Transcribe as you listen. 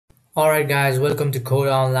Alright guys, welcome to Code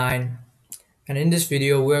Online. And in this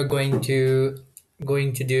video we're going to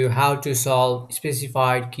do how to solve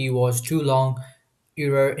specified keywords too long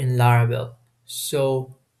error in Laravel.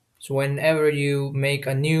 So whenever you make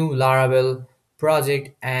a new Laravel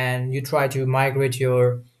project and you try to migrate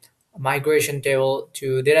your migration table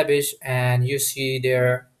to database and you see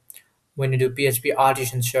there when you do PHP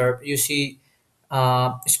artisan sharp you see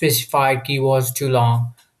specified keywords too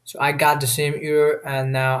long. So I got the same error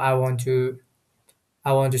and now I want to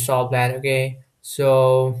solve that. Okay,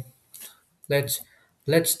 so let's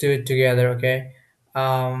let's do it together. Okay,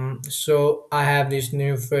 so I have this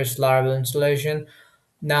new first Laravel installation.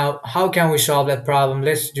 Now, how can we solve that problem?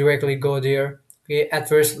 Let's directly go there. Okay, at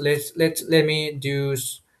first let me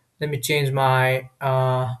change my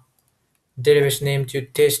database name to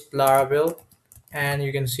test Laravel, and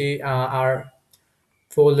you can see our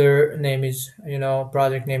folder name is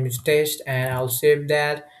project name is test, and I'll save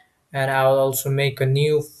that, and I'll also make a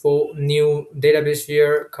new database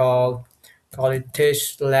here call it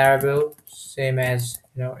test Laravel, same as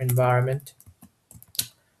environment.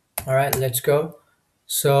 All right, let's go.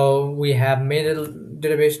 So we have made a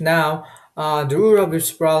database now. The root of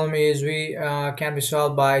this problem is we can be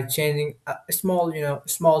solved by changing a small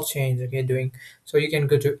small change. Okay, doing so you can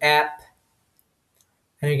go to app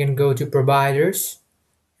and you can go to providers,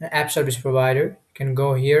 an app service provider. You can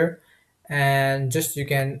go here and just you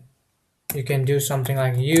can do something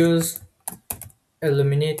like use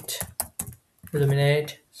illuminate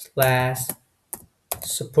slash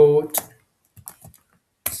support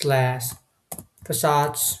slash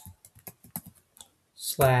facades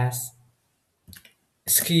slash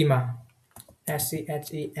schema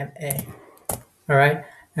schema. All right,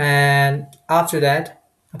 and after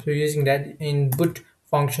using that input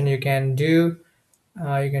function you can do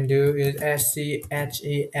is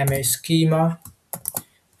schema schema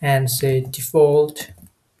and say default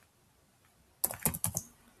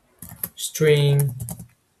string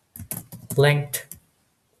length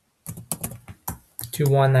to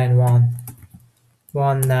 191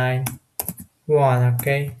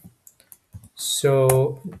 okay.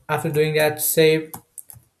 So after doing that, save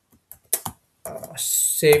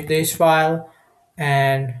this file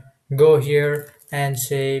and go here and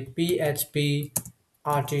say php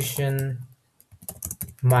artisan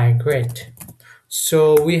migrate.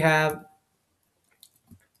 So we have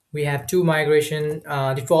two migration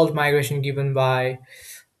default migration given by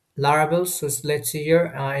Laravel. So let's see here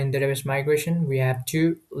in database migration we have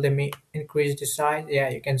two. Let me increase the size. Yeah,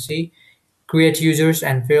 you can see create users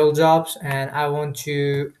and failed jobs, and I want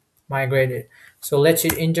to migrate it. So let's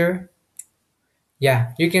hit enter.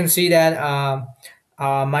 Yeah, you can see that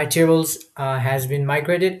my tables has been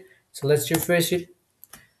migrated. So let's refresh it.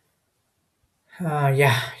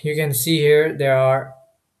 Yeah, you can see here there are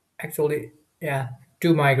actually, yeah,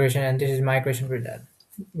 two migration, and this is migration for that,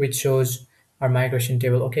 which shows our migration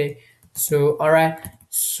table. Okay, so all right,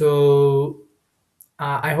 so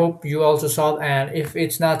I hope you also solve, and if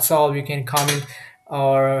it's not solved you can comment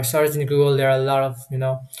or search in Google. There are a lot of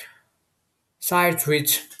sites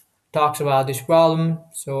which talks about this problem.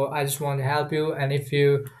 So I just want to help you, and if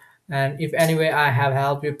anyway I have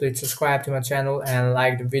helped you, please subscribe to my channel and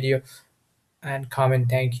like the video and comment.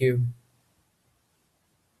 Thank you.